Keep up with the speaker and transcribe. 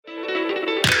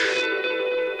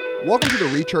Welcome to the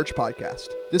Rechurch Podcast.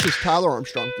 This is Tyler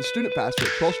Armstrong, the student pastor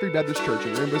at 12th Street Baptist Church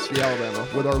in Rainbow City, Alabama,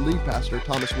 with our lead pastor,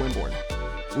 Thomas Winborn.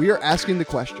 We are asking the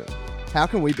question, how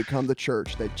can we become the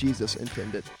church that Jesus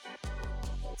intended?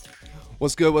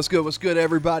 What's good,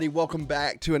 everybody? Welcome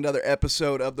back to another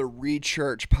episode of the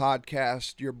Rechurch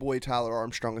Podcast. Your boy, Tyler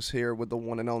Armstrong, is here with the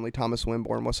one and only Thomas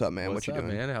Winborn. What's up, man? What you doing?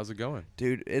 Man? How's it going?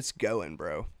 Dude, it's going,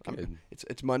 bro.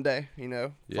 It's Monday,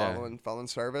 following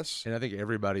service. And I think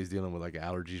everybody's dealing with like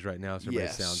allergies right now, so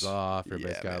everybody sounds off.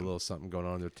 Everybody's got a little something going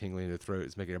on. They're tingling in their throat.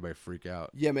 It's making everybody freak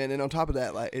out. Yeah, man. And on top of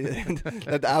that, like,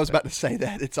 I was about to say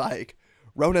that. It's like,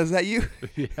 Rona, is that you?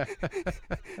 Yeah.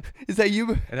 Is that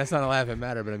you? And that's not a laughing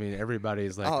matter, but I mean,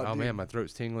 everybody's like, oh man, my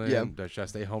throat's tingling. Yeah. Should I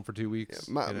stay home for 2 weeks?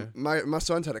 Yeah, my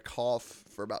son's had a cough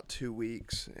for about 2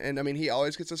 weeks. And I mean, he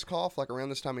always gets this cough like around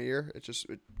this time of year. It just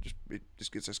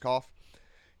gets this cough.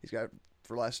 He's got it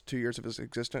for the last 2 years of his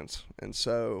existence. And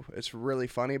so it's really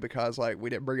funny because like we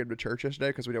didn't bring him to church yesterday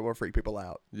because we didn't want to freak people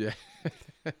out. Yeah.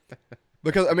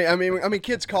 Because I mean,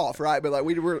 kids cough, right? But like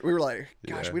we were like,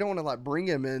 gosh, we don't want to like bring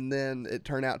him, and then it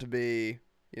turned out to be,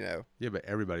 Yeah, but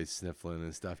everybody's sniffling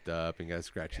and stuffed up and got a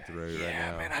scratchy throat right now.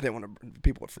 Yeah, man, I didn't want to.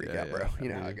 People would freak out, bro. You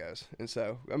know how it goes. And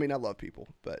so, I mean, I love people,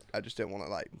 but I just didn't want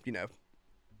to like,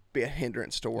 be a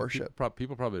hindrance to worship.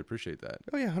 People probably appreciate that.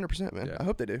 Oh yeah, 100%, man. Yeah. I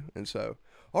hope they do. And so,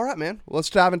 all right, man. Well, let's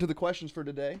dive into the questions for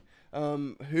today.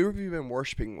 Who have you been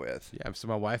worshiping with? Yeah, so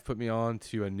my wife put me on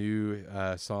to a new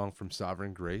song from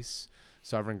Sovereign Grace.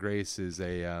 Sovereign Grace is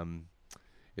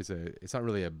it's not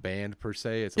really a band per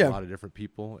se. It's a lot of different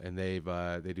people, and they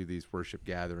do these worship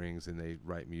gatherings and they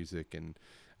write music. And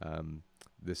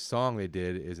this song they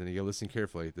did is, and you listen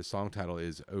carefully. The song title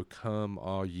is "O Come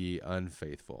All Ye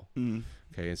Unfaithful." Mm.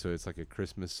 Okay, and so it's like a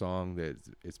Christmas song that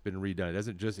it's been redone.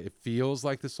 It feels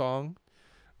like the song,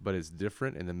 but it's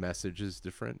different, and the message is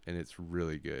different, and it's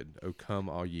really good. "O Come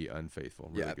All Ye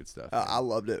Unfaithful." Really good stuff. I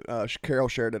loved it. Carol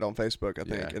shared it on Facebook, I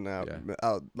think, and I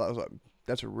was like,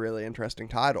 that's a really interesting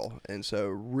title, and so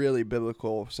really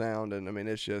biblical sound, and I mean,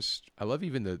 it's just. I love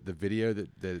even the video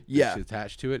that's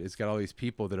attached to it. It's got all these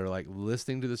people that are like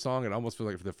listening to the song and almost feel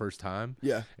like for the first time.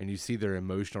 Yeah. And you see their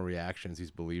emotional reactions,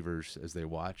 these believers, as they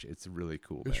watch. It's really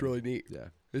cool. It's really neat. Yeah.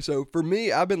 So for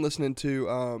me, I've been listening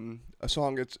to a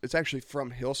song. It's actually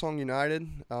from Hillsong United,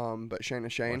 but Shane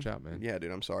and Shane. Watch out, man. Yeah,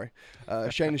 dude, I'm sorry.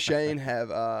 Shane and Shane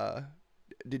have.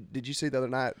 Did you see the other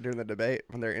night during the debate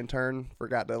when their intern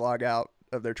forgot to log out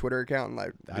of their Twitter account? And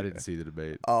like, I didn't see the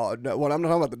debate. Oh no! Well, I'm not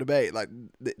talking about the debate. Like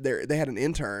they had an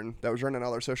intern that was running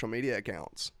all their social media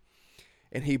accounts,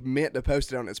 and he meant to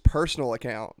post it on his personal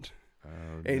account.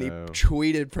 Oh, and he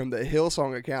tweeted from the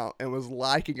Hillsong account and was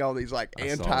liking all these like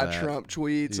anti-Trump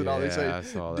tweets and all these things. I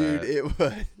saw dude, that. It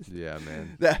was. Yeah,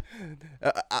 man.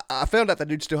 I found out that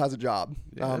dude still has a job.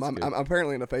 Yeah, I'm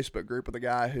apparently in a Facebook group with a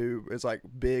guy who is like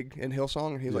big in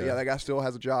Hillsong, and he's like, "Yeah, that guy still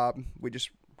has a job. We just."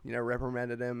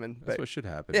 Reprimanded him, and that's what should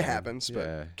happen. It happens,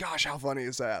 but gosh, how funny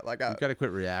is that? Like, you've got to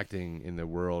quit reacting in the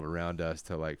world around us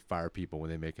to like fire people when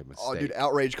they make a mistake. Oh, dude,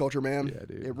 outrage culture, man. Yeah,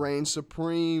 dude. It reigns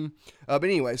supreme. But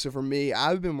anyway, so for me,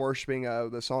 I've been worshiping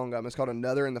the song. It's called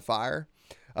 "Another in the Fire."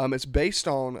 It's based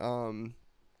on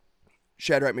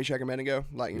Shadrach, Meshach, and Abednego,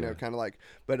 kind of like,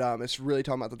 but it's really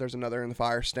talking about that there's another in the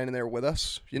fire standing there with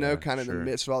us, in the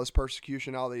midst of all this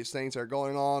persecution, all these things that are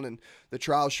going on, and the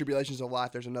trials, tribulations of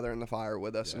life. There's another in the fire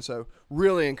with us, and so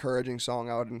really encouraging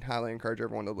song. I would highly encourage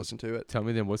everyone to listen to it. Tell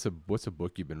me then, what's a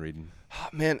book you've been reading?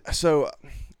 Man, so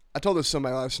I told this to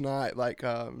somebody last night. Like,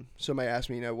 somebody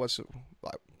asked me,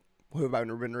 who have I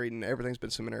been reading? Everything's been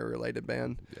seminary related,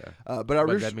 man. Yeah. But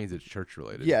that means it's church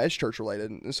related. Yeah, it's church related,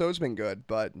 and so it's been good.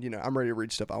 But I'm ready to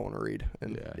read stuff I want to read,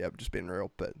 and just being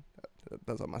real. But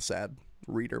that's like my sad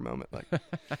reader moment. Like,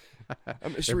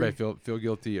 everybody feel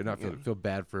guilty or not feel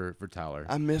bad for Tyler.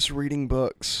 I miss reading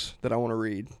books that I want to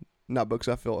read. Not books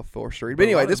I feel forced to read. But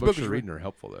anyway, this book you're reading are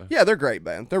helpful though. Yeah, they're great,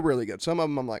 man. They're really good. Some of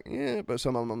them I'm like, but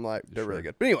some of them I'm like, they're really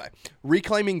good. But anyway,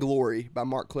 Reclaiming Glory by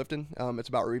Mark Clifton. It's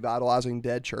about revitalizing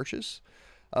dead churches.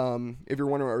 If you're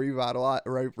wondering what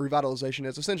revitalization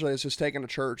is, essentially it's just taking a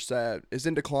church that is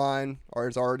in decline or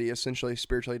is already essentially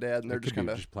spiritually dead, and they're just kind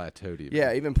of plateaued.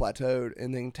 Even plateaued,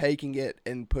 and then taking it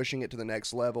and pushing it to the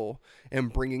next level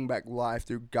and bringing back life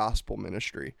through gospel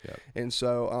ministry. Yep. And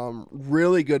so,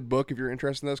 really good book if you're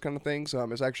interested in those kind of things.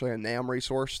 It's actually a NAM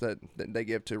resource that they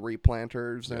give to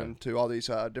replanters and to all these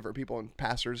different people and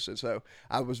pastors. And so,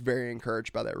 I was very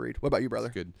encouraged by that read. What about you, brother?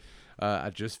 That's good.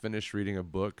 I just finished reading a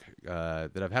book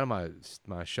that I've had on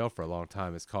my shelf for a long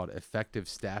time. It's called Effective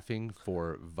Staffing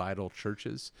for Vital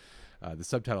Churches The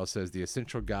subtitle says The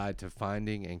Essential Guide to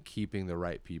Finding and Keeping the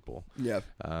Right People. Yeah.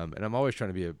 And I'm always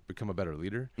trying to become a better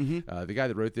leader. Mm-hmm. The guy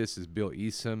that wrote this is Bill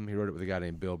Easom. He wrote it with a guy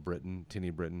named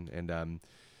Tenney Britton. And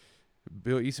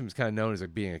Bill Easom is kind of known as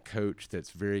like being a coach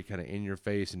that's very kind of in your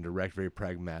face and direct, very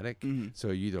pragmatic. Mm-hmm. So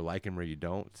you either like him or you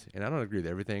don't. And I don't agree with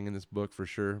everything in this book for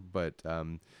sure, but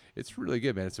it's really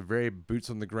good, man. It's a very boots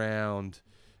on the ground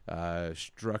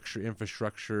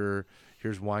infrastructure.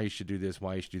 Here's why you should do this,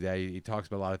 why you should do that. He talks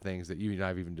about a lot of things that you and I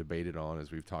have even debated on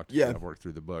as we've talked. Yeah. Kind of worked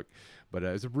through the book, but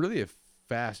it's really a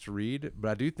fast read.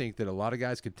 But I do think that a lot of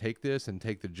guys could take this and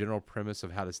take the general premise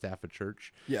of how to staff a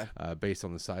church, Yeah. Based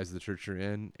on the size of the church you're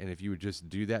in, and if you would just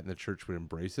do that and the church would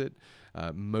embrace it,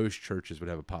 most churches would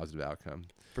have a positive outcome.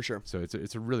 For sure. So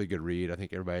it's a really good read. I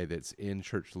think everybody that's in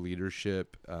church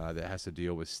leadership that has to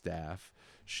deal with staff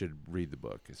should read the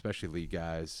book, especially lead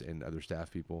guys and other staff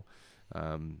people.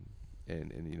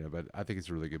 But I think it's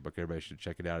a really good book. Everybody should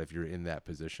check it out if you're in that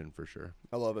position for sure.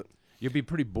 I love it. You'll be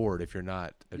pretty bored if you're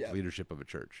not Yeah. leadership of a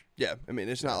church. Yeah. I mean,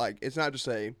 it's not just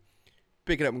a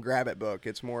pick it up and grab it book.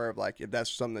 It's more of like, if that's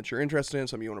something that you're interested in,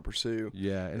 something you want to pursue.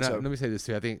 Yeah. And so, let me say this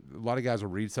too. I think a lot of guys will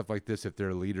read stuff like this if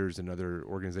they're leaders in other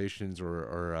organizations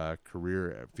or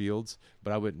career fields,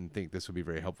 but I wouldn't think this would be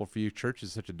very helpful for you. Church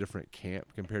is such a different camp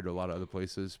compared to a lot of other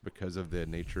places because of the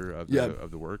nature of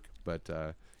the work. But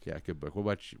yeah, good book.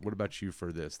 What about you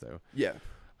for this though? Yeah.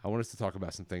 I want us to talk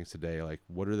about some things today. Like,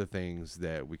 what are the things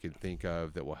that we can think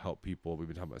of that will help people? We've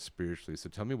been talking about spiritually. So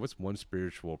tell me, what's one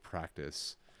spiritual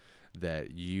practice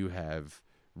that you have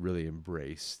really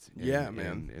embraced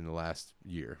in the last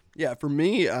year? Yeah, for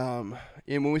me, and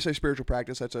when we say spiritual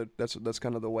practice, that's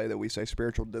kind of the way that we say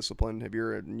spiritual discipline, if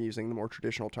you're using the more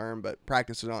traditional term, but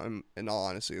practice is in all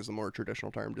honesty is the more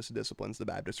traditional term. Just discipline's the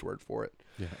Baptist word for it.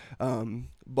 Yeah.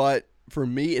 But for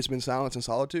me, it's been silence and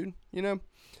solitude,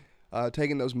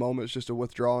 taking those moments just to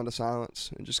withdraw into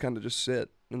silence and just kind of just sit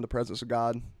in the presence of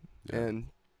God and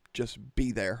just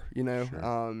be there,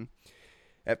 Sure.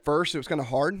 At first, it was kind of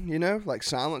hard, like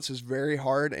silence is very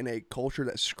hard in a culture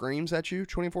that screams at you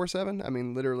 24/7. I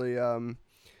mean, literally,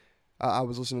 I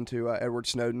was listening to Edward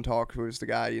Snowden talk, who was the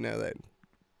guy, that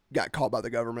got caught by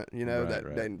the government, they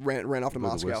ran off to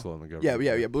Moscow. The whistle on the government.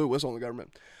 Yeah, blew a whistle on the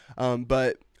government.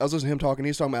 But I was listening to him talking.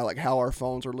 He's talking about like how our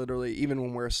phones are literally, even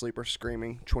when we're asleep, are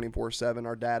screaming 24/7.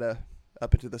 Our data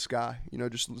up into the sky,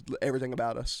 just everything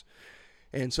about us.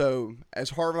 And so,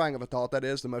 as horrifying of a thought that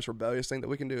is, the most rebellious thing that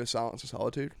we can do is silence and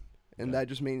solitude. And that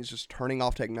just means just turning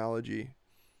off technology,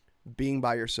 being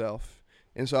by yourself.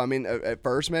 And so, I mean, at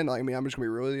first, man, I'm just going to be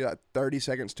really, 30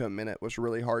 seconds to a minute was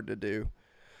really hard to do.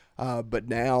 But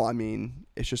now, I mean,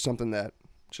 it's just something that,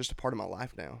 it's just a part of my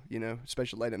life now,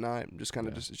 especially late at night. I'm just kind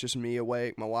of it's just me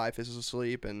awake. My wife is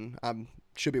asleep, and I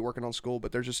should be working on school.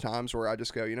 But there's just times where I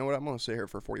just go, you know what, I'm going to sit here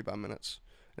for 45 minutes,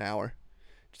 an hour,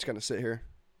 just kind of sit here.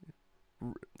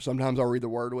 Sometimes I'll read the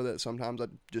word with it. Sometimes I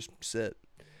just sit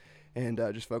and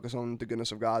just focus on the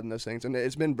goodness of God and those things. And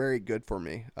it's been very good for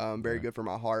me, very good for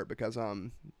my heart, because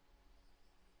in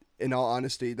all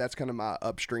honesty, that's kind of my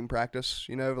upstream practice.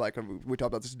 Like we talked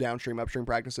about this downstream, upstream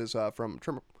practices from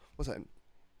what's that?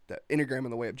 The Enneagram in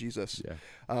the Way of Jesus.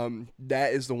 Yeah.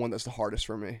 That is the one that's the hardest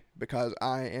for me, because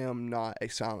I am not a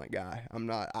silent guy. I'm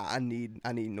not. I need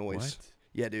noise. What?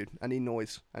 Yeah, dude, I need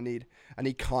noise. I need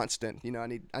constant.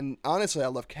 Honestly, I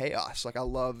love chaos. Like I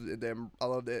love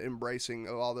the embracing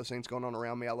of all those things going on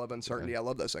around me. I love uncertainty. I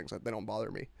love those things. Like, they don't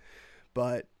bother me.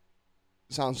 But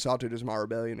silence and solitude is my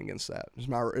rebellion against that.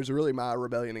 It's really my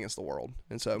rebellion against the world.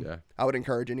 And so I would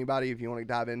encourage anybody, if you want to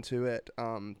dive into it.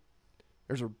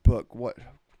 There's a book.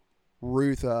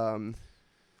 Ruth?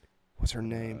 What's her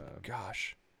name?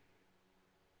 Gosh.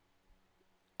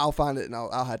 I'll find it and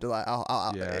I'll have to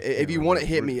if you want to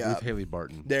hit me up. Ruth Haley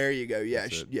Barton. There you go. Yeah,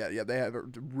 yeah. They have a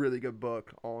really good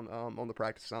book on the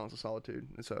practice of silence and solitude.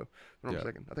 And so, hold on a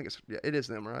second. I think it is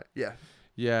them, right? Yeah.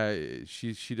 Yeah,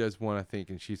 she does one, I think,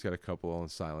 and she's got a couple on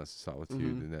silence and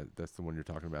solitude, and that's the one you're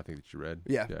talking about, I think, that you read.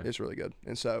 Yeah, it's really good.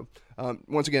 And so,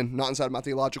 once again, not inside my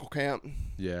theological camp.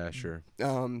 Yeah, sure.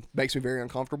 Makes me very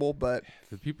uncomfortable, but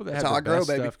the people that have the best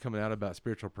stuff coming out about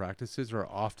spiritual practices are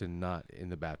often not in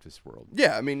the Baptist world.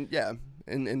 Yeah, I mean, yeah.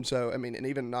 And so, I mean, and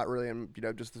even not really in,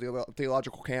 just the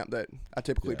theological camp that I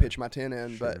typically pitch my tent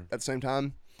in, but at the same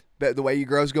time, the way you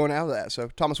grow is going out of that. So,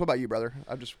 Thomas, what about you, brother?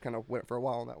 I just kind of went for a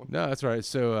while on that one. No, that's right.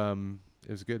 So,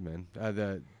 it was good, man.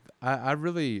 I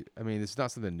really, I mean, it's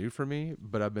not something new for me,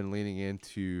 but I've been leaning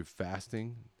into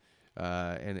fasting,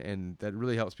 and that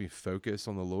really helps me focus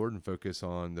on the Lord and focus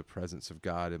on the presence of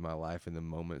God in my life and the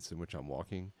moments in which I'm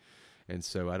walking. And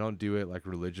so I don't do it like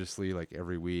religiously, like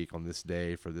every week on this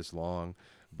day for this long,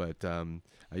 But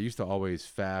I used to always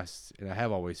fast, and I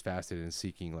have always fasted in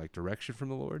seeking like direction from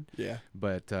the Lord. Yeah.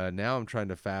 But now I'm trying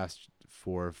to fast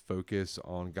for focus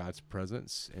on God's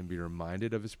presence and be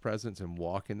reminded of his presence and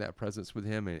walk in that presence with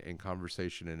him in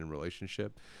conversation and in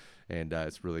relationship. And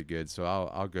it's really good. So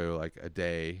I'll go like a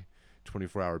day,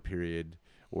 24-hour period,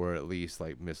 or at least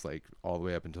like miss like all the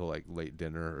way up until like late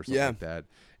dinner or something like that,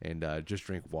 and just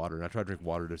drink water. And I try to drink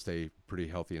water to stay pretty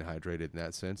healthy and hydrated in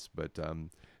that sense. But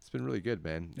it's been really good,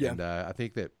 man. Yeah. And I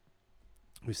think that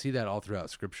we see that all throughout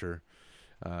Scripture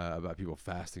about people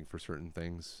fasting for certain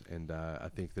things, and I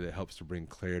think that it helps to bring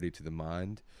clarity to the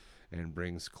mind and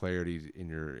brings clarity in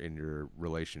your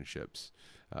relationships,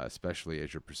 especially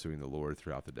as you're pursuing the Lord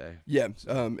throughout the day. Yeah.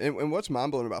 And what's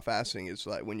mind blowing about fasting is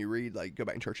like when you read, like, go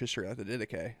back in church history, like the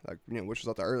Didache, like, which was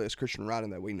like the earliest Christian writing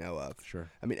that we know of. Sure.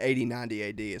 I mean, 80, 90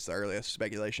 AD is the earliest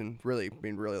speculation. Really,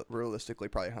 realistically,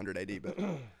 probably 100 AD.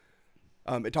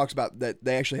 But it talks about that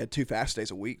they actually had 2 fast days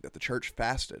a week, that the church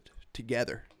fasted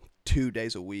together 2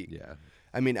 days a week. Yeah.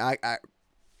 I mean,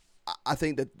 I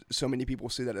think that so many people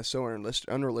see that as so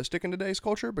unrealistic in today's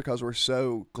culture because we're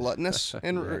so gluttonous,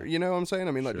 and you know what I'm saying?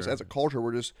 I mean, like, just as a culture,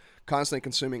 we're just constantly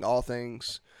consuming all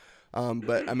things.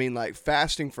 But I mean, like,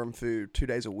 fasting from food 2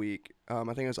 days a week. I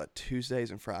think it was like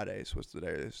Tuesdays and Fridays was the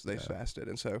days they fasted,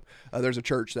 and so there's a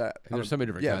church that and there's so many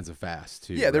different kinds of fasts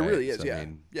too. Yeah, there right? really is. So,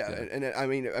 Yeah, and I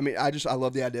mean, I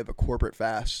love the idea of a corporate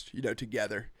fast,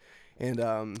 together. And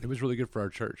it was really good for our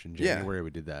church in January.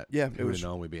 We did that. Yeah, it was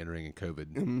known we'd be entering in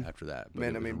COVID after that. But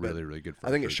man, it was really, really good for.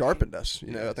 I think our it church. sharpened us.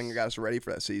 I think it got us ready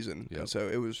for that season. Yep. And so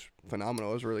it was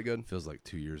phenomenal. It was really good. Feels like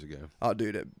 2 years ago. Oh,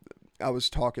 dude, I was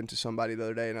talking to somebody the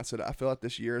other day, and I said I feel like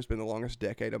this year has been the longest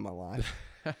decade of my life.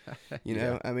 You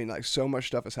know, I mean, like, so much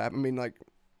stuff has happened. I mean, like,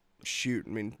 shoot,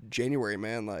 I mean, January,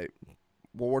 man, like,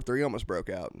 World War III almost broke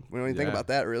out. We don't even think about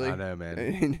that, really. I know,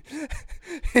 man.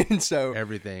 And so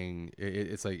everything,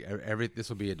 it's like this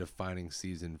will be a defining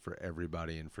season for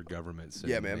everybody and for governments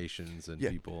and nations and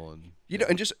people, and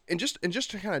and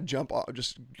just to kind of jump off,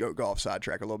 just go off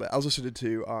sidetrack a little bit. I was listening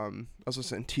to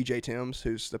TJ Timms,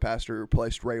 who's the pastor who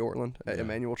replaced Ray Ortland at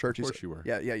Emmanuel Church. Of course you were.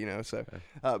 Yeah. So,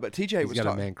 but TJ was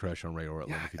got a man crush on Ray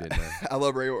Ortland. If you didn't know, I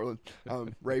love Ray Ortland.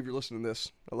 Ray, if you're listening to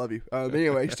this, I love you.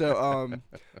 Anyway, so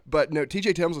but no,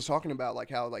 TJ Timms was talking about like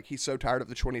how like he's so tired of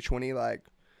the 2020, like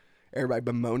everybody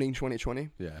bemoaning 2020.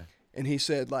 Yeah. And he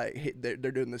said like they're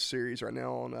doing this series right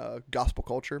now on gospel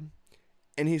culture,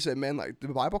 and he said, man, like the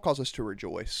Bible calls us to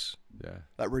rejoice. Yeah.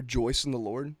 Like rejoice in the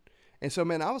Lord. And so,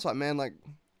 man, I was like, man, like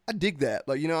I dig that.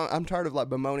 Like, I'm tired of like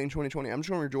bemoaning 2020. I'm just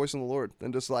going to rejoice in the Lord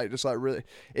and just like really.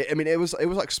 It was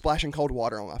like splashing cold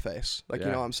water on my face. Like, you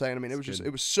know what I'm saying? I mean,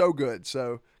 it was so good.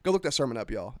 So go look that sermon up,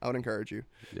 y'all. I would encourage you.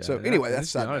 Yeah, so anyway,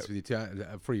 that's to be honest with you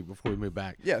too. Before we move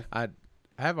back, I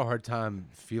have a hard time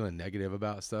feeling negative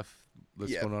about stuff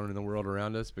that's going on in the world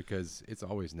around us because it's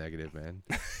always negative, man.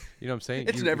 You know what I'm saying?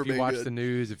 It's never been good. If you watch the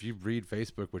news, if you read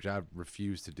Facebook, which I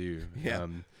refuse to do. Yeah.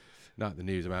 Not the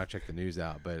news. I mean, I check the news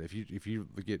out, but if you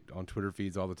get on Twitter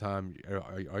feeds all the time,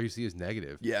 all you see is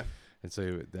negative. Yeah. And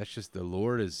so that's just the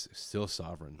Lord is still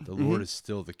sovereign. The Lord is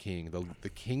still the King. The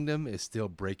kingdom is still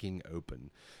breaking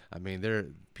open. I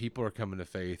mean, people are coming to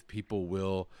faith. People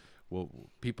will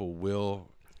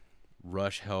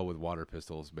rush hell with water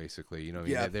pistols, basically.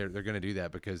 They're going to do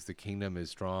that because the kingdom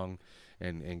is strong,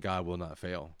 and God will not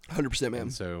fail. 100%, man.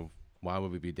 And so why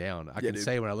would we be down? I can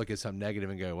say when I look at something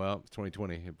negative and go, well, it's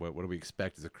 2020. What do we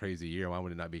expect is a crazy year? Why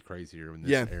would it not be crazier in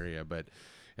this area? But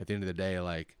at the end of the day,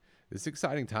 like, it's an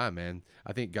exciting time, man.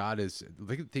 I think God is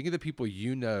think of the people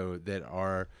that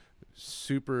are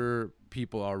super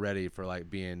people already for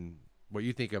like being what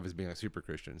you think of as being like super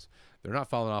Christians. They're not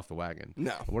falling off the wagon.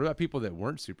 No. What about people that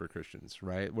weren't super Christians,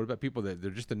 right? What about people that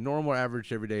they're just a normal,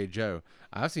 average, everyday Joe?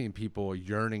 I've seen people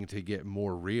yearning to get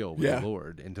more real with the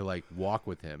Lord and to like walk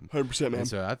with Him. 100%, man. And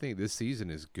so I think this season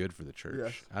is good for the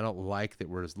church. Yeah. I don't like that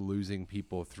we're losing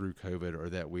people through COVID or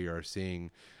that we are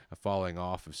seeing a falling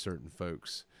off of certain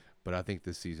folks. But I think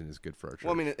this season is good for our church.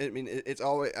 Well, it's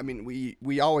always. I mean,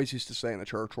 we always used to say in the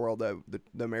church world that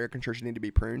the American church need to be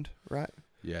pruned, right?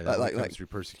 Yeah, that comes through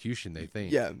persecution. They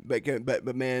think. Yeah,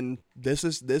 but man, this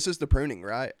is the pruning,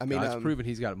 right? I mean, God's proven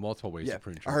He's got multiple ways to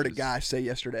prune churches. I heard a guy say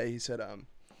yesterday. He said, and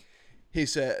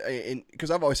because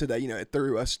I've always said that, it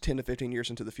threw us 10 to 15 years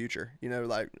into the future.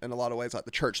 Like in a lot of ways, like the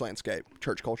church landscape,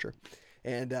 church culture,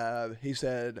 and he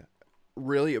said,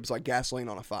 really, it was like gasoline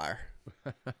on a fire.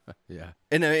 Yeah,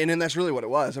 and then that's really what it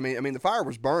was. I mean, the fire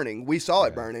was burning. We saw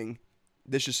it burning.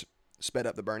 This just sped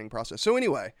up the burning process. So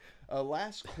anyway,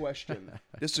 last question.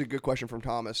 This is a good question from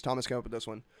Thomas. Thomas came up with this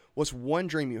one. What's one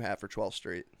dream you have for 12th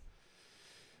Street?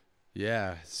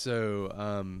 Yeah,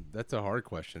 so that's a hard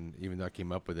question, even though I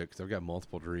came up with it, because I've got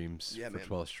multiple dreams for man.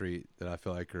 12th Street that I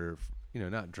feel like are,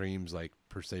 not dreams like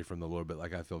per se from the Lord, but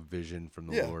like I feel vision from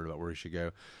the Lord about where we should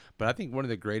go. But I think one of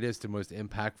the greatest and most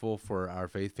impactful for our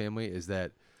faith family is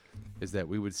that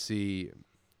we would see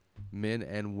men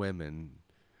and women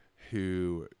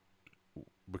who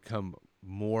become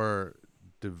more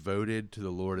devoted to the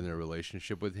Lord in their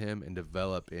relationship with Him and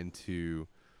develop into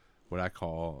what I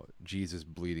call Jesus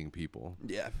bleeding people.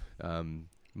 Yeah.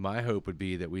 My hope would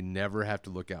be that we never have to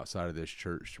look outside of this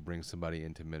church to bring somebody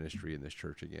into ministry in this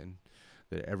church again.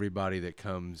 That everybody that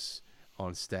comes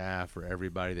on staff or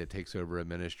everybody that takes over a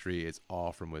ministry, it's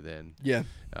all from within. Yeah.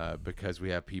 Because we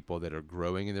have people that are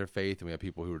growing in their faith and we have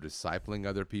people who are discipling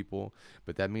other people.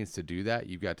 But that means to do that,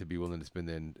 you've got to be willing to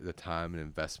spend the time and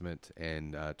investment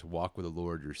and to walk with the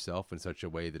Lord yourself in such a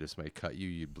way that if somebody cut you,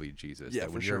 you'd bleed Jesus. Yeah,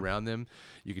 that when you're around them,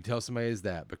 you can tell somebody is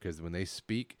that because when they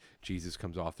speak, Jesus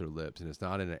comes off their lips, and it's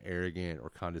not in an arrogant or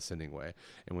condescending way.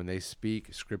 And when they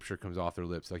speak, Scripture comes off their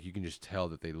lips. Like you can just tell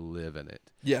that they live in it.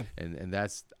 Yeah. And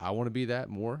that's, I want to be that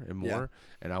more and more,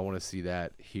 and I want to see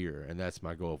that here, and that's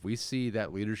my goal. If we see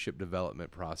that leadership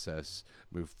development process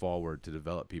move forward to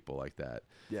develop people like that,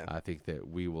 I think that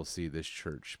we will see this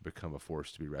church become a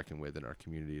force to be reckoned with in our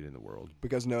community and in the world.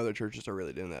 Because no other churches are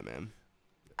really doing that, man.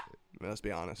 Let's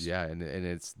be honest. Yeah, and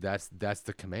it's that's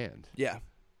the command. Yeah.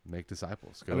 Make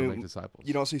disciples. Go and make disciples.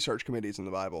 You don't see search committees in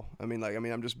the Bible. I'm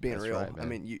just being real. Right,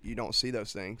 man. You don't see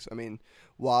those things.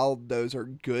 While those are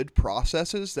good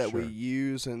processes that we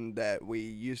use and that we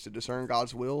use to discern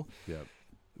God's will,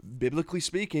 biblically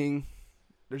speaking,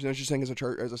 there's no such thing as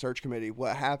a search committee.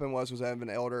 What happened was that an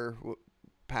elder,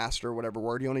 pastor, whatever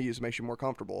word you want to use makes you more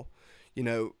comfortable,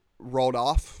 rolled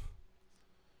off.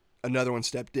 Another one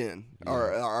stepped in,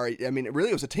 really,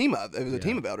 it was a team of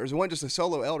elders. It wasn't just a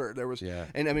solo elder. There was,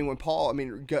 and when Paul,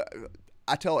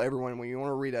 I tell everyone when you want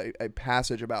to read a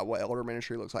passage about what elder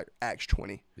ministry looks like, Acts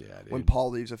 20. Yeah, dude. When Paul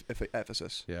leaves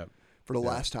Ephesus. Yeah. For the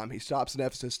last time, he stops in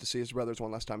Ephesus to see his brothers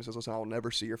one last time. He says, "Listen, I will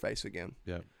never see your face again."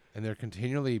 Yeah. And they're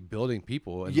continually building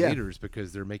people and leaders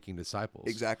because they're making disciples.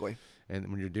 Exactly. And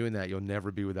when you're doing that, you'll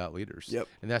never be without leaders. Yep.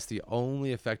 And that's the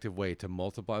only effective way to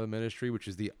multiply the ministry, which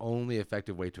is the only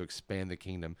effective way to expand the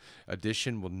kingdom.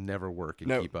 Addition will never work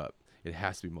and keep up. It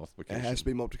has to be multiplication. It has to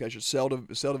be multiplication. Cell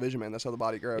division, man. That's how the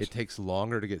body grows. It takes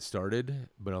longer to get started,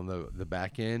 but on the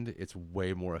back end, it's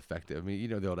way more effective.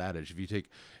 The old adage: if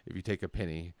you take a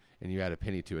penny and you add a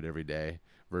penny to it every day,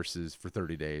 versus for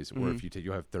 30 days, or if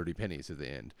you'll have 30 pennies at the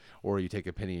end, or you take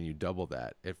a penny and you double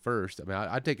that. At first,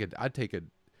 I'd take a.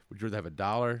 Would you rather have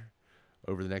 $1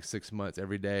 over the next 6 months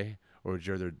every day, or would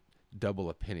you rather double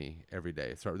a penny every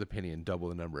day? Start with a penny and double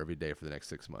the number every day for the next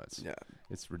 6 months. Yeah,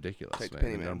 it's ridiculous. Take man. The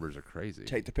penny, the man. Numbers are crazy.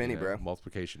 Take the penny, bro.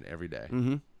 Multiplication every day.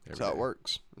 That's how it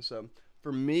works. So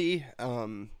for me,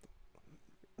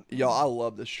 y'all, I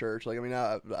love this church.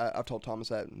 I've told Thomas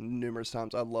that numerous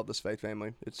times. I love this faith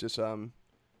family. It's just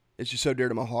so dear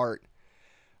to my heart.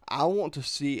 I want to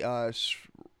see us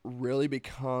really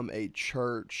become a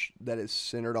church that is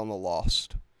centered on the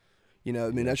lost.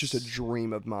 That's just a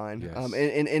dream of mine. Yes.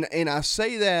 And I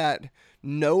say that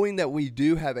knowing that we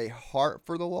do have a heart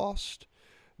for the lost,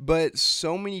 but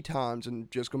so many times, and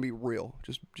just gonna be real,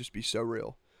 just be so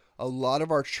real. A lot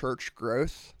of our church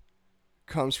growth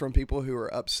comes from people who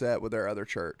are upset with their other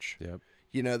church. Yep.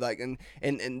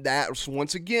 And that's,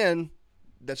 once again,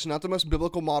 that's not the most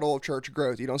biblical model of church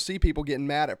growth. You don't see people getting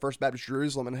mad at First Baptist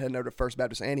Jerusalem and heading over to First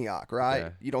Baptist Antioch, right? Yeah.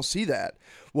 You don't see that.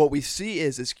 What we see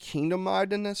is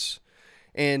kingdom-mindedness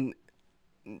and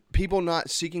people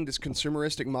not seeking this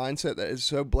consumeristic mindset that is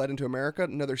so bled into America.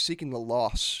 No, they're seeking the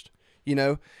lost,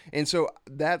 And so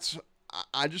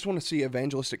I just want to see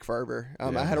evangelistic fervor.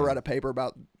 I had to write a paper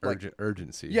about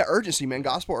urgency. Yeah, urgency, man.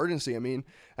 Gospel urgency. Man,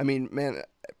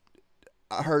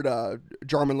 I heard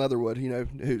Jarman Leatherwood,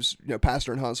 who's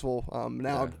pastor in Huntsville,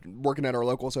 now working at our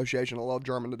local association. I love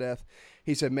Jarman to death.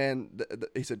 He said, man,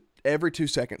 he said every 2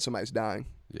 seconds somebody's dying.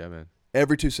 Yeah, man.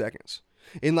 Every 2 seconds.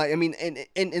 And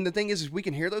and the thing is we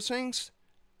can hear those things,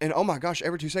 and oh my gosh,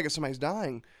 every 2 seconds somebody's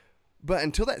dying. But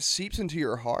until that seeps into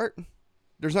your heart,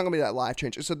 there's not gonna be that life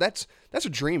change. So that's a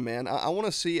dream, man. I want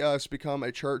to see us become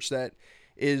a church that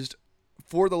is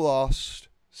for the lost,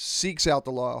 seeks out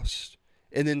the lost,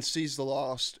 and then sees the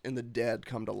lost and the dead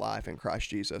come to life in Christ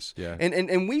Jesus. Yeah.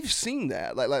 And we've seen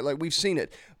that. Like we've seen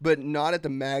it, but not at the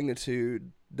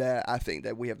magnitude that I think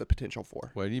that we have the potential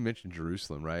for. Well, you mentioned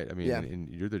Jerusalem, right? And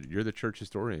you're the church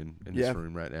historian in this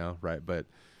room right now, right? But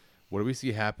what do we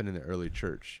see happen in the early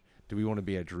church? do we want to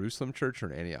be a Jerusalem church or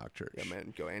an Antioch church? Yeah,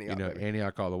 man, go Antioch. Baby.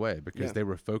 Antioch all the way, because they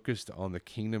were focused on the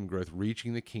kingdom growth,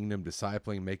 reaching the kingdom,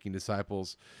 discipling, making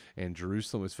disciples, and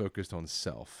Jerusalem was focused on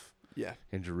self. Yeah.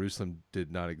 And Jerusalem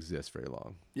did not exist very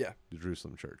long. Yeah. The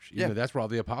Jerusalem church. Even though that's where all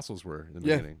the apostles were in the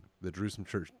beginning. The Jerusalem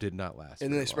church did not last.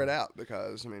 And then they spread out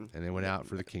because, and they went out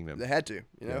for the kingdom. They had to,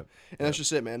 and that's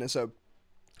just it, man. And so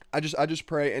I just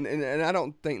pray, and I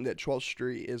don't think that 12th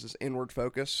Street is as inward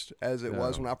focused as it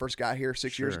was when I first got here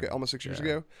 6 years ago, almost 6 years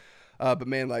ago. But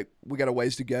man, like, we got a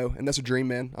ways to go, and that's a dream,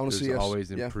 man. I want to see us. There's always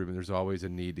improvement. There's always a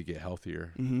need to get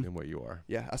healthier than what you are.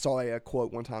 Yeah, I saw a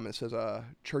quote one time. It says,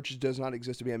 "Churches does not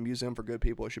exist to be a museum for good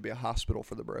people. It should be a hospital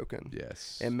for the broken."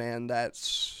 Yes. And man,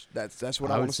 that's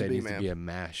what I want to be, man. It needs to be a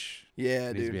MASH. Yeah,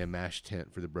 it needs to be a MASH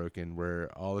tent for the broken,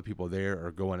 where all the people there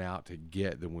are going out to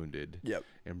get the wounded. Yep.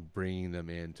 And bringing them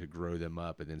in to grow them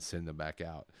up and then send them back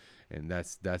out. And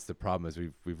that's the problem, is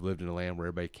we've lived in a land where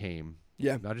everybody came.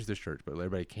 Yeah. Not just this church, but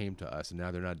everybody came to us, and now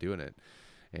they're not doing it.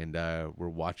 And we're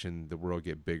watching the world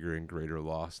get bigger and greater,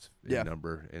 lost in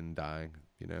number and dying,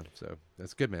 So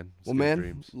that's good, man. Well, man,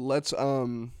 dreams. Let's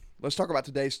talk about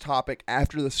today's topic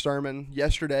after the sermon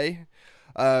yesterday.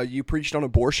 You preached on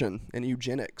abortion and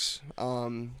eugenics,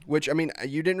 which, I mean,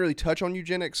 you didn't really touch on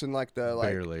eugenics and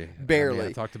barely. I mean,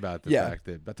 I talked about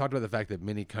the fact that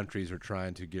many countries are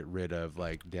trying to get rid of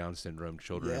Down syndrome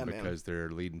children because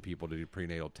they're leading people to do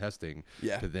prenatal testing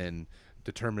to then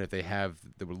determine if they have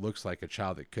what looks like a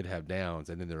child that could have Downs,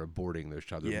 and then they're aborting those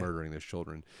child, they're murdering those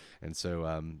children, and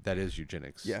so that is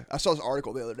eugenics. Yeah, I saw this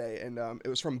article the other day, and it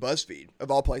was from BuzzFeed of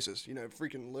all places,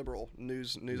 freaking liberal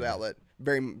news outlet,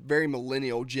 very very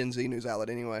millennial Gen Z news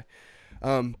outlet anyway.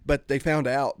 But they found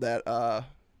out that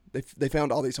they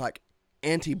found all these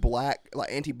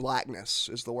anti-blackness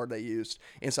is the word they used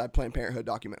inside Planned Parenthood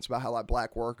documents about how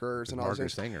black workers and all those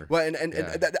things. Sanger. Well, and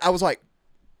I was like,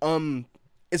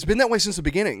 it's been that way since the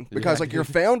beginning, because your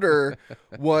founder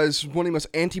was one of the most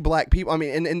anti-black people. I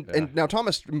mean, and now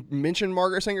Thomas mentioned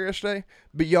Margaret Sanger yesterday,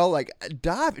 but y'all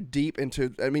dive deep into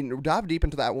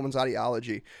that woman's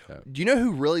ideology. Yeah. Do you know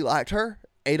who really liked her?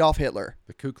 Adolf Hitler.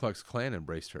 The Ku Klux Klan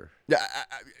embraced her. Yeah,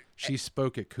 she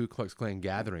spoke at Ku Klux Klan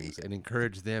gatherings and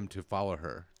encouraged them to follow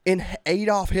her. And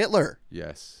Adolf Hitler.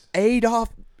 Yes.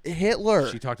 Adolf Hitler.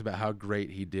 She talked about how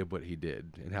great he did what he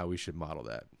did and how we should model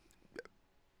that.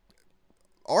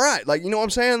 All right, you know what I'm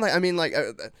saying?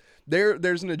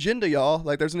 There's an agenda, y'all.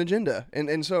 There's an agenda,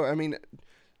 and so I mean,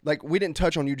 we didn't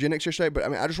touch on eugenics yesterday, but I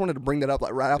mean, I just wanted to bring that up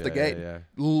right off the gate. Yeah.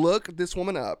 Look this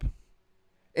woman up,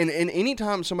 and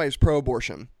anytime somebody's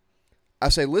pro-abortion, I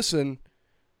say, listen,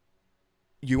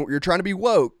 you're trying to be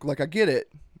woke. I get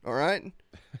it. All right.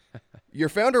 Your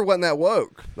founder wasn't that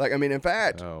woke. In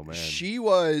fact, she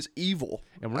was evil.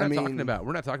 And we're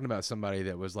not talking about somebody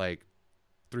that was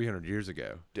 300 years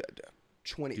ago.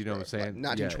 20. Do you know what I'm saying?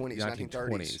 1920s,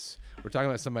 1930s. We're talking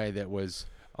about somebody that was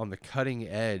on the cutting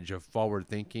edge of forward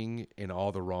thinking in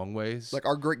all the wrong ways.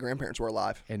 Our great grandparents were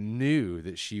alive and knew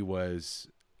that she was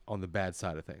on the bad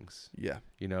side of things. Yeah.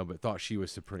 But thought she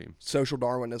was supreme. Social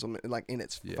Darwinism, in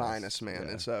its finest, man. Yeah.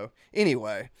 And so,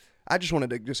 anyway, I just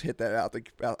wanted to just hit that out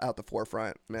the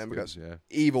forefront, man, because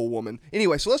evil woman.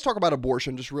 Anyway, so let's talk about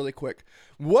abortion just really quick.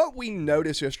 What we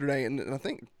noticed yesterday, and I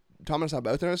think Thomas and I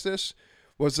both noticed this,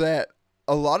 was that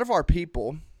a lot of our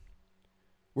people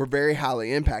were very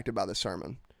highly impacted by this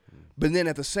sermon. But then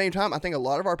at the same time, I think a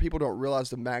lot of our people don't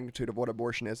realize the magnitude of what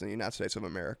abortion is in the United States of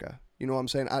America. You know what I'm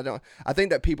saying? I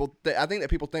think that people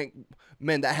think,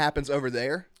 man, that happens over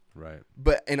there. Right.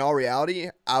 But in all reality,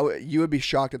 you would be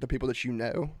shocked at the people that you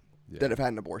know that have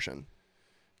had an abortion.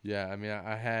 Yeah, I mean,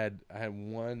 I had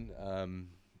one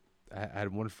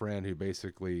friend who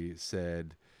basically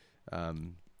said,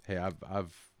 "Hey,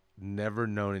 I've never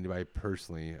known anybody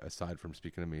personally, aside from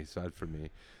me,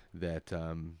 that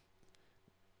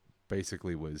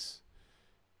basically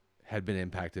had been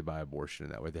impacted by abortion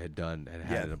in that way. They had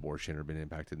had an abortion or been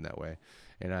impacted in that way."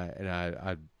 And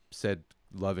I said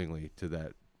lovingly to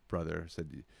that brother,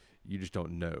 said, "You just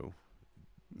don't know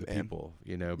the people,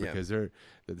 because the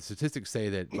statistics say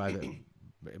that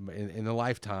in the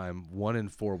lifetime, 1 in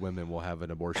 4 women will have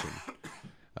an abortion,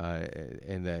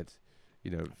 and that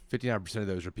 59% of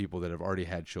those are people that have already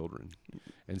had children.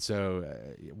 And so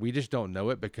we just don't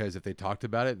know it, because if they talked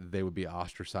about it, they would be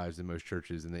ostracized in most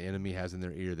churches. And the enemy has in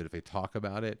their ear that if they talk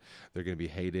about it, they're going to be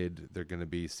hated. They're going to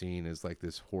be seen as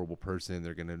this horrible person.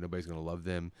 Nobody's going to love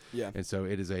them. Yeah. And so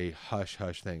it is a hush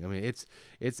thing. I mean,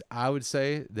 I would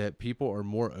say that people are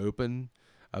more open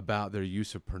about their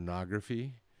use of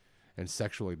pornography and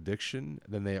sexual addiction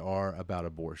than they are about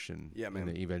abortion in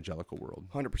the evangelical world.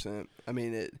 100%. I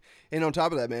mean, and on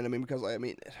top of that, man, I mean, because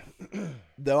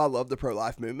though I love the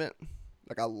pro-life movement,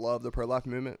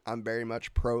 I'm very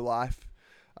much pro-life.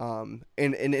 And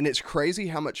it's crazy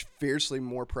how much fiercely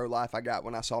more pro-life I got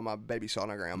when I saw my baby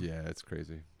sonogram. Yeah, it's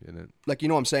crazy, isn't it? Like, you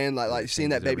know what I'm saying? Like seeing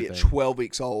that baby at 12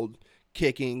 weeks old,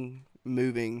 kicking,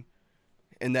 moving,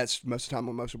 and that's most of the time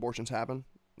when most abortions happen.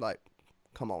 Like,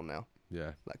 come on now.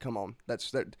 Yeah. Like, come on.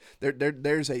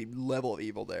 There's a level of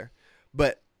evil there.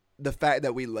 But the fact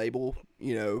that we label,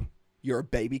 you're a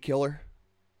baby killer,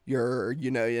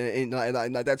 and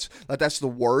that's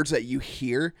the words that you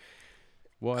hear.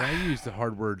 Well, I used the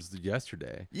hard words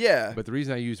yesterday. Yeah. But the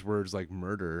reason I use words like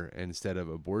murder instead of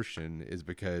abortion is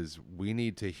because we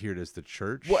need to hear it as the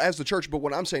church. Well, as the church, but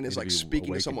what I'm saying is like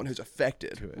speaking to someone who's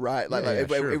affected, right?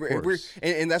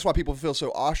 And that's why people feel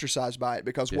so ostracized by it,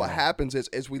 because what happens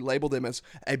is we label them as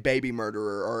a baby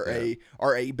murderer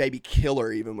or a baby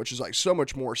killer even, which is like so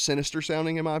much more sinister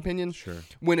sounding in my opinion. Sure.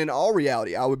 When in all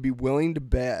reality, I would be willing to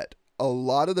bet a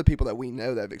lot of the people that we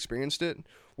know that have experienced it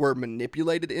were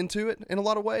manipulated into it in a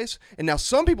lot of ways. And now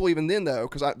some people even then, though,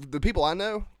 because the people I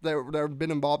know that have been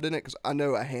involved in it, because I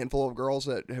know a handful of girls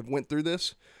that have went through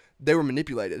this, they were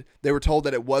manipulated. They were told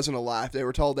that it wasn't a life. They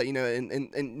were told that,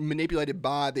 and manipulated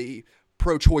by the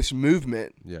pro-choice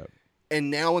movement. Yeah.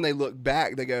 And now when they look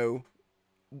back, they go,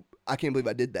 I can't believe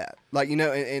I did that. Like,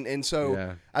 and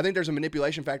so I think there's a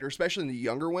manipulation factor, especially in the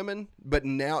younger women. But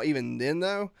now even then,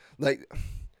 though, like,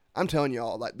 I'm telling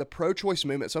y'all, like the pro-choice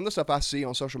movement, some of the stuff I see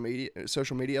on social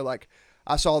media, like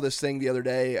I saw this thing the other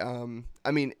day.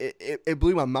 I mean, it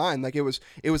blew my mind. Like it was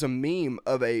a meme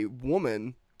of a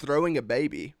woman throwing a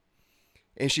baby,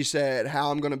 and she said,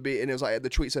 "How I'm gonna be," and it was like the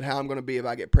tweet said, "How I'm gonna be if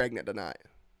I get pregnant tonight."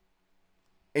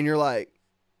 And you're like,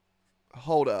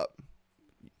 hold up,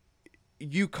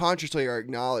 you consciously are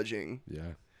acknowledging,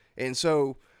 and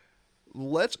so.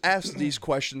 Let's ask these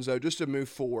questions though, just to move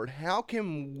forward. How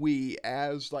can we,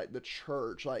 as like the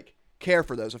church, like care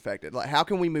for those affected? Like, how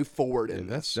can we move forward in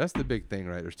this? That's the big thing,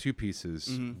 right? There's two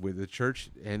pieces. With the church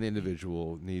and the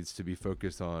individual needs to be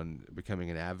focused on becoming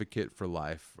an advocate for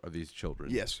life of these children.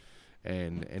 Yes.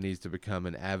 And needs to become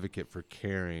an advocate for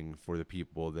caring for the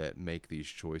people that make these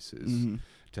choices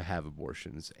to have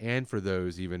abortions, and for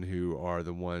those even who are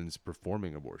the ones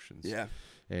performing abortions. Yeah.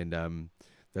 And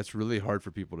that's really hard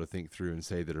for people to think through and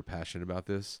say that are passionate about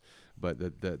this. But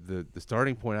the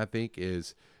starting point, I think,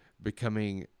 is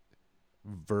becoming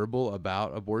verbal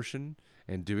about abortion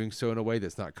and doing so in a way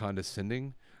that's not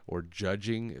condescending or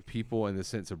judging people in the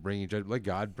sense of bringing judgment. Let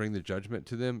God bring the judgment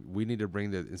to them. We need to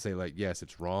bring and say, like, yes,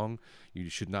 it's wrong. You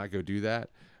should not go do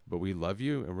that. But we love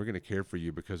you, and we're going to care for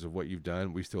you because of what you've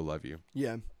done. We still love you.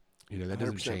 Yeah. That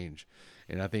doesn't 100%. change.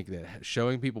 And I think that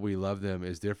showing people we love them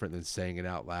is different than saying it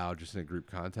out loud just in a group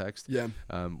context. Yeah.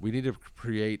 We need to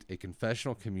create a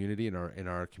confessional community in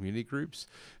our community groups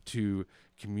to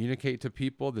communicate to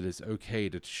people that it's okay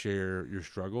to share your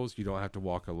struggles. You don't have to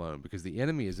walk alone, because the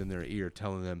enemy is in their ear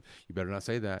telling them, you better not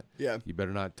say that. Yeah. You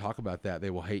better not talk about that. They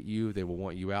will hate you. They will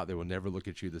want you out. They will never look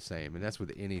at you the same. And that's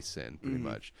with any sin pretty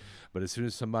much. But as soon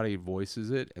as somebody voices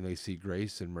it and they see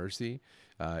grace and mercy,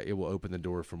 it will open the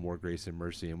door for more grace and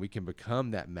mercy, and we can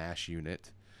become that MASH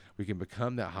unit. We can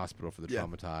become that hospital for the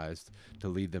traumatized to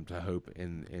lead them to hope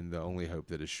in the only hope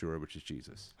that is sure, which is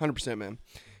Jesus. 100%, man.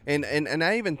 And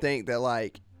I even think that,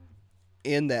 like,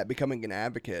 in that becoming an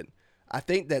advocate, I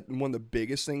think that one of the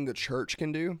biggest things the church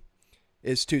can do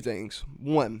is two things.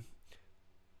 One,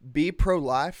 be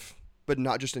pro-life, but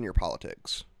not just in your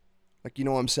politics. Like, you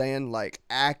know what I'm saying? Like,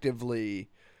 actively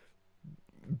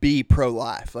be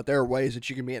pro-life. Like, there are ways that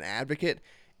you can be an advocate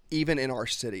even in our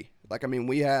city. Like, I mean,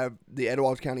 we have the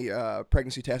Etowah County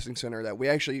Pregnancy Testing Center that we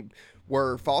actually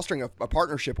were fostering a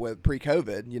partnership with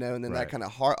pre-COVID, and then that kind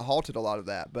of halted a lot of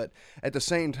that. But at the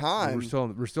same time, we're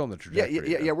still on the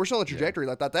trajectory. Yeah, we're still on the trajectory.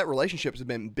 Like that relationship has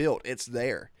been built. It's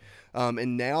there.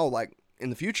 And now, like, in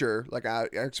the future, like I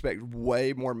expect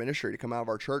way more ministry to come out of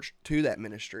our church to that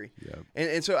ministry. Yeah.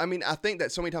 And so, I mean, I think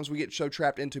that so many times we get so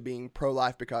trapped into being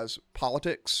pro-life because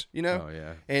politics, Oh,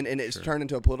 yeah. and it's turned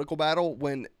into a political battle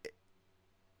when,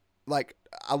 like,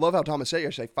 I love how Thomas said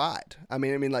yesterday, fight. I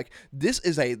mean, like, this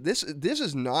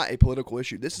is not a political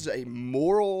issue. This is a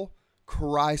moral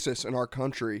crisis in our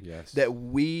country that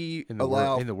we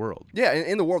allow in the world. Yeah,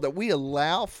 in the world, that we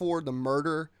allow for the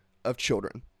murder of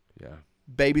children. Yeah.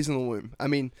 Babies in the womb. I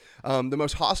mean, the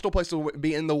most hostile place to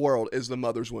be in the world is the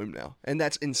mother's womb now, and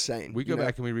that's insane. We go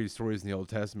back and we read stories in the Old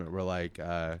Testament where, like,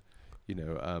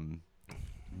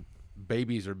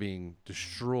 babies are being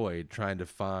destroyed trying to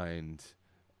find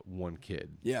one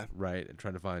kid. Yeah. Right? And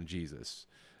trying to find Jesus.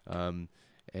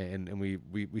 And we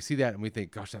see that and we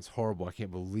think, gosh, that's horrible. I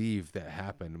can't believe that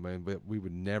happened. I mean, but we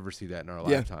would never see that in our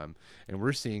lifetime. And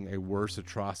we're seeing a worse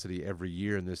atrocity every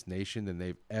year in this nation than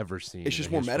they've ever seen. It's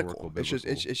just more medical.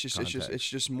 It's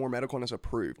just more medical and it's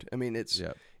approved. I mean,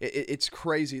 it's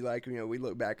crazy. Like, you know, we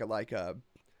look back at like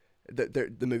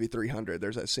the movie 300.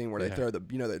 There's that scene where they throw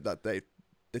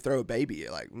they throw a baby.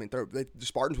 Like, I mean, the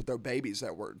Spartans would throw babies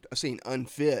that were seen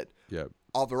unfit.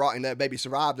 Off the rock, and that baby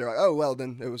survived. They're like, oh well,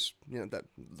 then it was, you know, that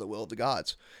the will of the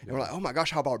gods. And we're like, oh my gosh,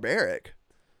 how barbaric.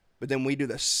 But then we do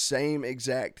the same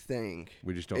exact thing.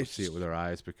 We just don't see it with our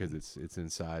eyes because it's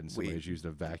inside and somebody's using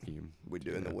a vacuum. We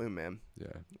do it in the womb, man.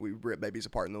 Yeah, we rip babies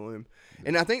apart in the womb.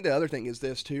 And I think the other thing is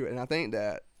this too. And I think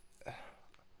that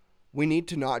we need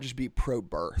to not just be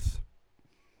pro-birth.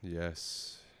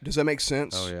 Yes. Does that make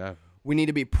sense? Oh yeah. We need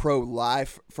to be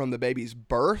pro-life from the baby's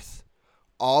birth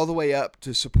all the way up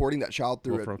to supporting that child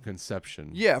through from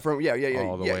conception. From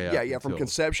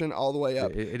conception all the way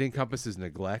up. It encompasses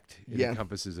neglect. It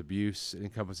encompasses abuse. It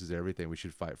encompasses everything. We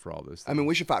should fight for all this. I mean,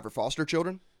 we should fight for foster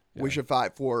children. Yeah. We should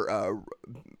fight for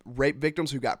rape victims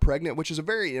who got pregnant, which is a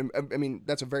very, I mean,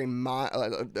 that's a very,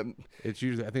 it's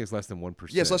usually, I think it's less than 1%.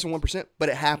 Yes, less than 1%, but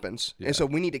it happens. Yeah. And so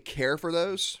we need to care for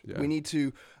those. Yeah. We need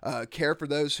to care for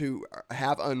those who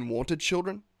have unwanted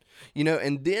children. You know,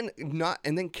 and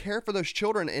then care for those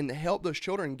children and help those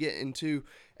children get into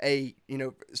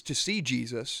to see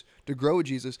Jesus, to grow with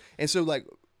Jesus. And so, like,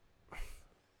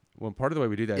 well, part of the way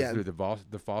we do that is through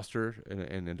the foster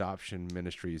and adoption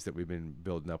ministries that we've been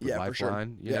building up with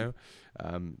Lifeline. Sure. You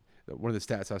know, one of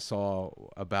the stats I saw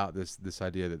about this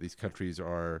idea that these countries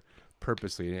are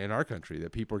purposely, in our country,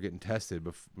 that people are getting tested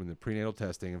in the prenatal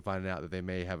testing and finding out that they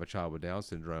may have a child with Down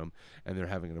syndrome, and they're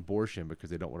having an abortion because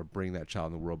they don't want to bring that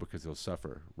child in the world because they'll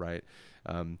suffer, right?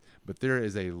 But there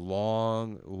is a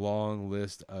long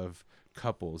list of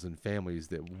couples and families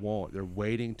that they're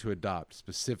waiting to adopt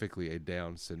specifically a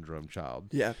Down syndrome child.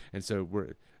 Yeah. And so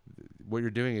what you're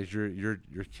doing is you're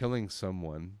killing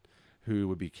someone who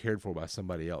would be cared for by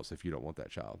somebody else if you don't want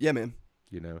that child. Yeah, man.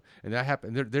 You know, and that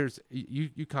happened. There's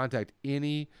you contact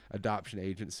any adoption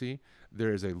agency,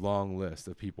 there is a long list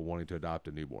of people wanting to adopt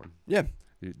a newborn. Yeah,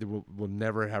 we'll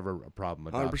never have a problem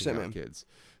adopting our kids.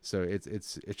 So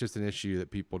it's just an issue that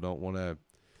people don't want to.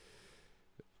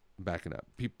 Backing up,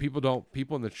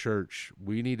 people in the church,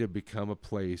 we need to become a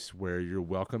place where you're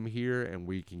welcome here, and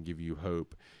we can give you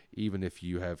hope, even if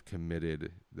you have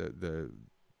committed the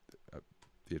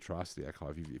atrocity, I call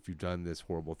it. If you've done this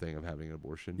horrible thing of having an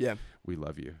abortion, we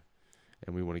love you,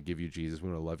 and we want to give you Jesus. We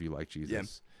want to love you like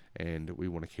Jesus, and we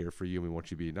want to care for you, and we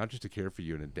want you to be not just to care for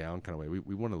you in a down kind of way.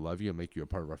 We want to love you and make you a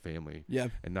part of our family,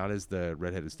 and not as the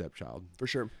redheaded stepchild, for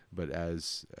sure, but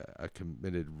as a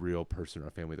committed, real person in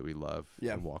our family that we love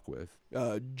and walk with.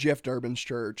 Jeff Durbin's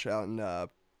church out in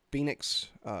Phoenix,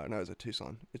 no, it's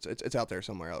Tucson. It's out there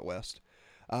somewhere out west.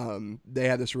 They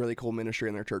have this really cool ministry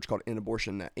in their church called End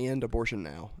Abortion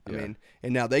Now. I mean,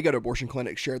 and now they go to abortion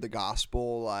clinics, share the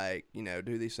gospel, like, you know,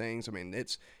 do these things. I mean,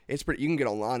 it's pretty, you can get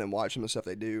online and watch some of the stuff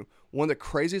they do. One of the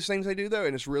craziest things they do, though,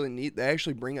 and it's really neat, they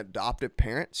actually bring adoptive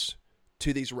parents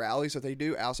to these rallies that they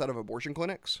do outside of abortion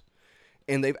clinics.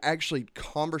 And they've actually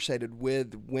conversated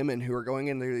with women who are going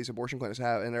into these abortion clinics,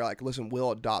 and they're like, listen,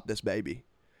 we'll adopt this baby.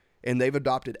 And they've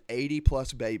adopted 80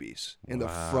 plus babies in the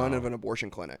front of an abortion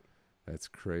clinic. That's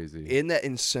crazy. Isn't that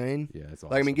insane? Yeah, it's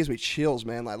awesome. Like, I mean, it gives me chills,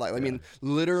 man. I mean,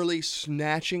 literally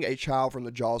snatching a child from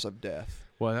the jaws of death.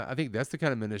 Well, I think that's the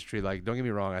kind of ministry, like, don't get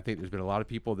me wrong, I think there's been a lot of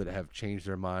people that have changed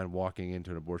their mind walking into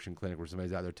an abortion clinic where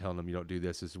somebody's out there telling them, you don't do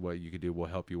this is what you could do, we'll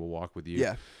help you, we'll walk with you.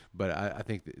 Yeah. But I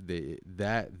think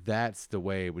that's the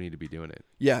way we need to be doing it.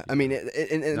 Yeah, I mean,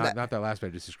 not that last bit I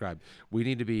just described. We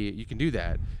need to be, you can do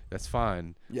that, that's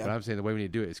fine. Yeah. But I'm saying the way we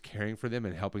need to do it is caring for them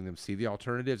and helping them see the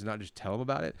alternatives, and not just tell them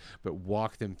about it, but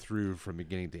walk them through from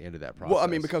beginning to end of that process. Well, I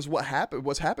mean, because what's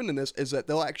happened in this is that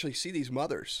they'll actually see these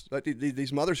mothers, like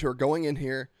these mothers who are going in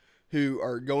here, who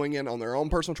are going in on their own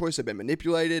personal choice. They've been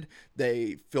manipulated.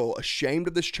 They feel ashamed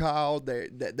of this child.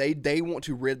 They want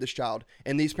to rid this child.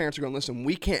 And these parents are going, listen,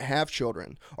 we can't have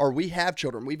children, or we have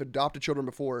children. We've adopted children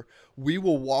before. We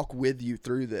will walk with you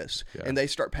through this. Yeah. And they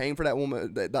start paying for that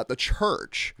woman. That the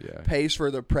church pays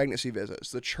for the pregnancy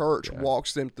visits. The church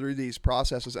walks them through these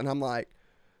processes. And I'm like,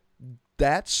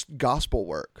 that's gospel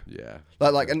work. Yeah.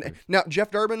 Like, and now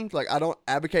Jeff Durbin, like, I don't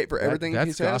advocate for everything he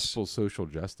says. That's gospel social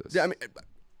justice. Yeah, I mean,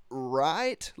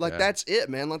 right. Like, Yeah. that's it,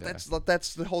 man. Like, Yeah.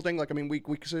 that's the whole thing. Like, I mean, we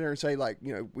sit there and say, like,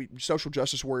 social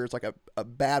justice warrior is like a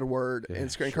bad word in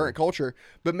current culture.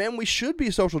 But, man, we should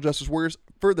be social justice warriors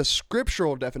for the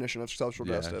scriptural definition of social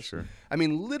justice. Sure. I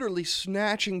mean, literally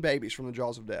snatching babies from the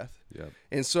jaws of death. Yeah.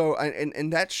 And so,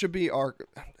 and that should be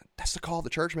that's the call of the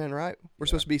church, man, right? We're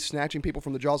supposed to be snatching people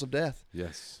from the jaws of death.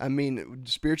 Yes. I mean,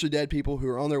 spiritually dead people who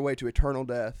are on their way to eternal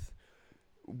death.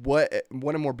 What a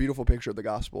more beautiful picture of the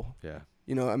gospel. Yeah.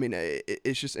 I mean,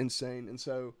 it's just insane. And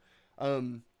so,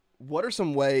 what are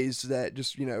some ways that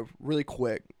just, really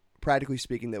quick, practically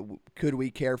speaking, that could we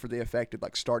care for the affected,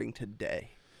 like starting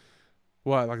today?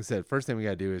 Well, like I said, first thing we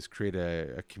got to do is create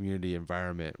a community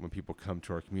environment when people come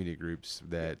to our community groups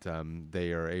that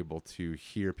they are able to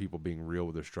hear people being real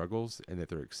with their struggles and that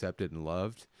they're accepted and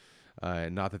loved.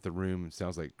 And not that the room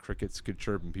sounds like crickets could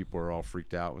chirp and people are all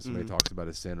freaked out when somebody talks about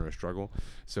a sin or a struggle.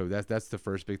 So that's the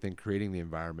first big thing, creating the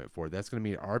environment for it. That's going to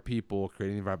mean our people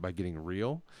creating the environment by getting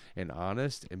real and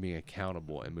honest and being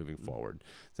accountable and moving forward.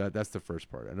 So that's the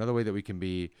first part. Another way that we can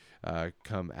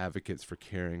become advocates for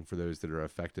caring for those that are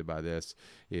affected by this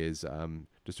is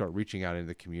to start reaching out into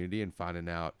the community and finding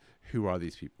out who are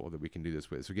these people that we can do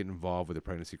this with. So get involved with the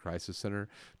Pregnancy Crisis Center,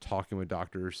 talking with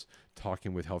doctors,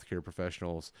 talking with healthcare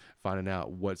professionals, finding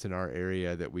out what's in our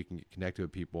area that we can get connected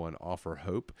with people and offer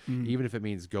hope. Even if it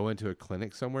means go into a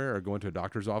clinic somewhere or go into a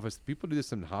doctor's office. People do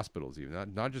this in hospitals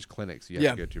even, not just clinics you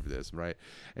have to go to for this, right?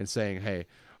 And saying, hey,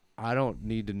 I don't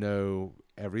need to know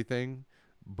everything,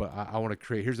 but I want to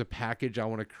create, here's a package I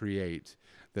want to create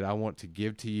that I want to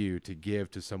give to you to give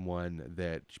to someone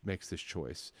that makes this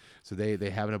choice. So they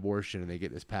have an abortion and they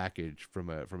get this package from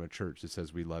a church that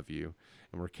says we love you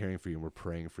and we're caring for you and we're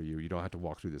praying for you. You don't have to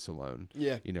walk through this alone.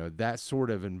 Yeah. That sort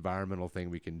of environmental thing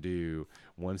we can do,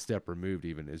 one step removed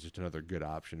even, is just another good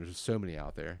option. There's just so many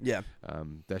out there. Yeah.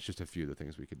 That's just a few of the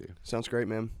things we could do. Sounds great,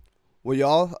 man. Well,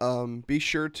 y'all, be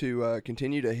sure to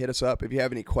continue to hit us up if you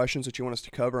have any questions that you want us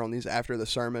to cover on these after the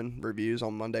sermon reviews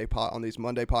on on these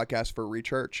Monday podcasts for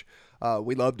ReChurch.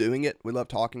 We love doing it. We love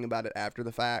talking about it after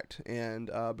the fact,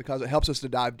 and because it helps us to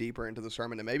dive deeper into the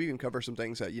sermon and maybe even cover some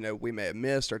things that we may have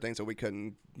missed or things that we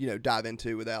couldn't dive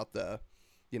into without the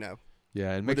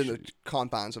Yeah, and within the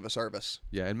confines of a service.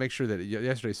 Yeah, and make sure that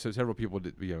yesterday, so several people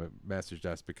messaged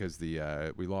us because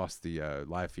we lost the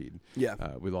live feed. Yeah,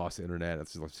 we lost the internet. It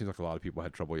seems like a lot of people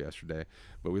had trouble yesterday,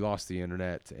 but we lost the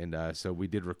internet, and so we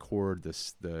did record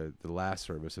the last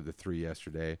service of the 3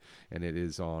 yesterday, and it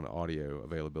is on audio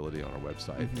availability on our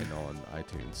website and on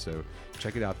iTunes. So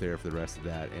check it out there for the rest of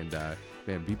that, and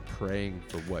man, be praying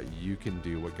for what you can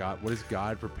do. What has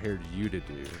God prepared you to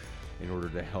do in order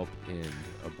to help end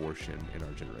abortion in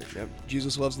our generation. Yep.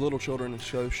 Jesus loves little children, and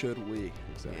so should we.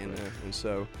 Exactly. And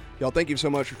so, y'all, thank you so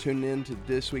much for tuning in to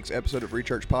this week's episode of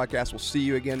ReChurch Podcast. We'll see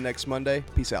you again next Monday.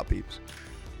 Peace out, peeps.